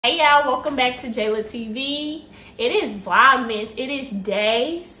Hey y'all, welcome back to Jala TV. It is Vlogmas. It is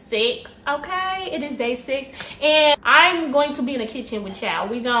day 6, okay? It is day 6. And I'm going to be in the kitchen with y'all.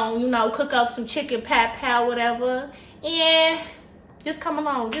 We gonna, cook up some chicken pat pat, whatever. And just come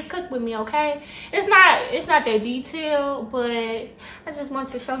along. Just cook with me, okay? It's not that detailed, but I just want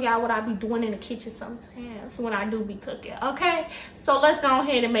to show y'all what I be doing in the kitchen sometimes when I do be cooking, okay? So let's go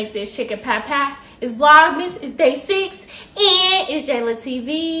ahead and make this chicken pat pat. It's Vlogmas. It's day 6. And it's Jala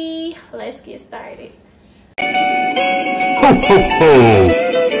TV. Let's get started. Ho, ho, ho.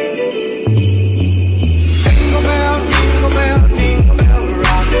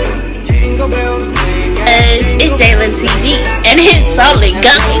 It's Jala TV, and it's only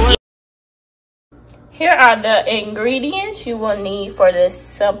gummy. Here are the ingredients you will need for this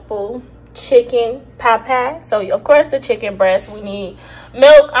simple chicken pat pat. So, of course, the chicken breast. We need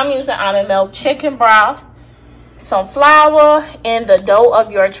milk. I'm using almond milk, chicken broth, some flour, and the dough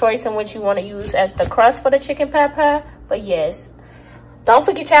of your choice in which you want to use as the crust for the chicken pat pat. But yes, don't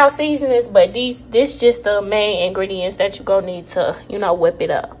forget y'all seasonings, but this just the main ingredients that you're gonna need to, whip it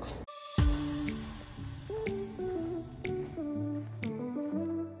up.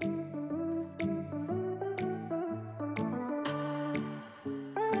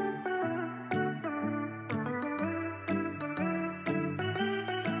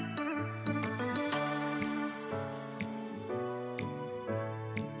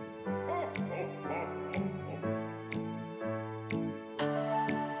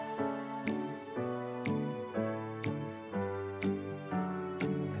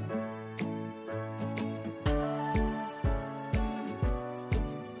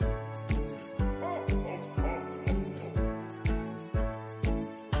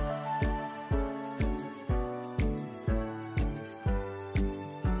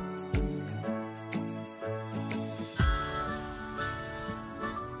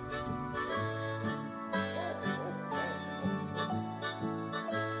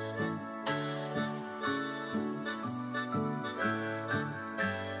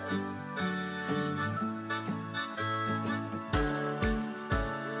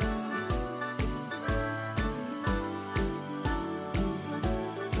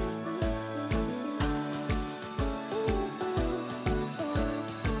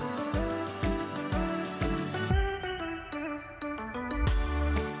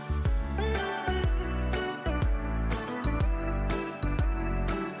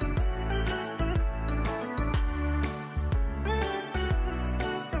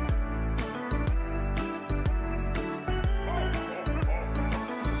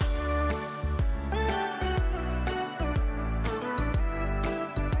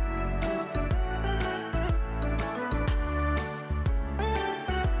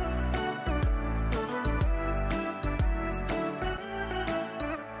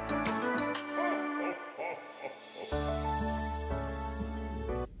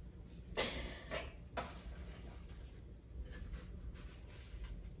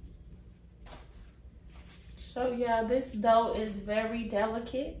 So yeah, this dough is very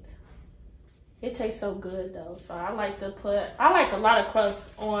delicate. It tastes so good though. So I like a lot of crust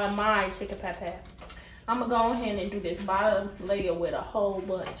on my chicken pat pat. I'm gonna go ahead and do this bottom layer with a whole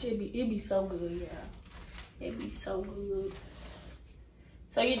bunch. It be so good, yeah. It be so good.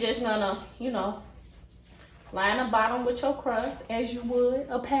 So you're just gonna, line the bottom with your crust as you would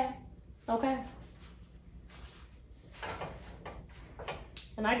a pat, okay?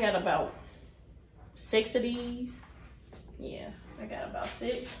 And I got about 6 of these. Yeah, I got about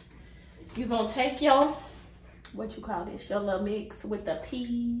 6. You're gonna take your, your little mix with the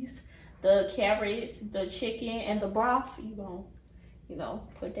peas, the carrots, the chicken, and the broth. You gonna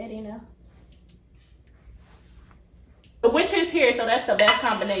put that in there. The winter's here, so that's the best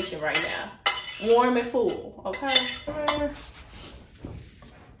combination right now. Warm and full, okay?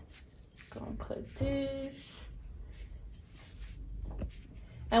 Gonna put this.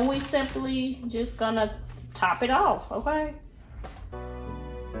 And we simply just gonna top it off, okay?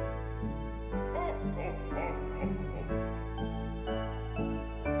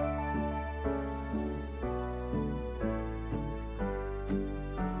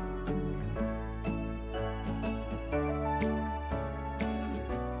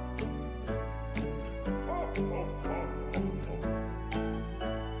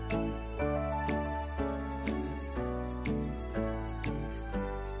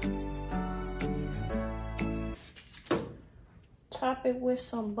 Top it with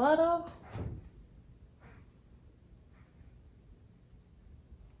some butter.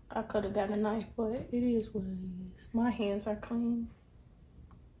 I could have got a knife, but it is what it is. My hands are clean.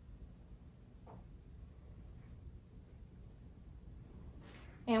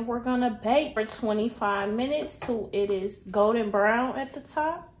 And we're gonna bake for 25 minutes till it is golden brown at the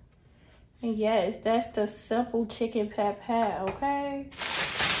top. And yes, that's the simple chicken pat pat, okay?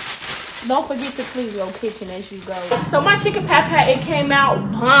 Don't forget to clean your kitchen as you go. So my chicken pat pat, it came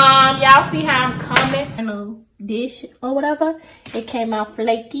out bomb. Y'all see how I'm coming in a dish or whatever? It came out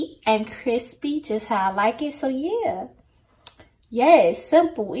flaky and crispy, just how I like it. So yeah. Yes,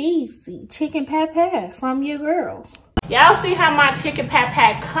 simple, easy. Chicken pat pat from your girl. Y'all see how my chicken pat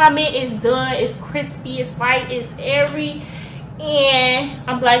pat coming? It's done, it's crispy, it's light, it's airy. And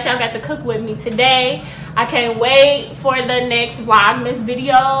I'm glad y'all got to cook with me today. I can't wait for the next Vlogmas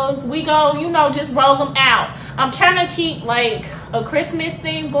videos. We gon', you know, just roll them out. I'm trying to keep like a Christmas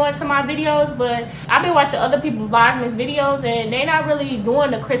theme going to my videos, but I've been watching other people's Vlogmas videos and they not really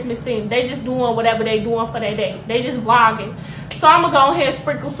doing the Christmas theme. They just doing whatever they doing for their day. They just vlogging. So I'm gonna go ahead and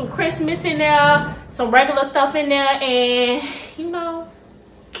sprinkle some Christmas in there, some regular stuff in there, and you know,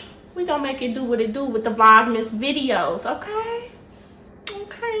 we gonna make it do what it do with the Vlogmas videos, okay?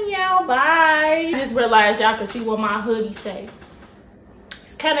 Okay, y'all, bye. I just realized y'all can see what my hoodie say.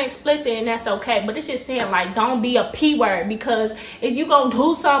 It's kind of explicit and that's okay, but it's just saying like, don't be a P word, because if you gonna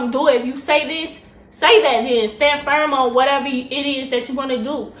do something, do it. If you say this, say that then. Stand firm on whatever it is that you wanna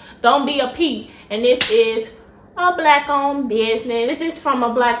do. Don't be a P. And this is a black-owned business. This is from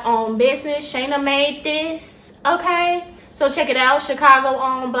a black-owned business. Shayna made this, okay? So check it out.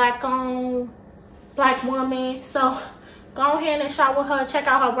 Chicago-owned, black-owned, black woman. So go ahead and shop with her. Check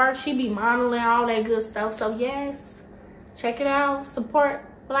out her work. She be modeling, all that good stuff. So yes, check it out. Support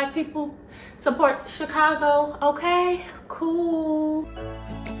black people. Support Chicago, okay? Cool.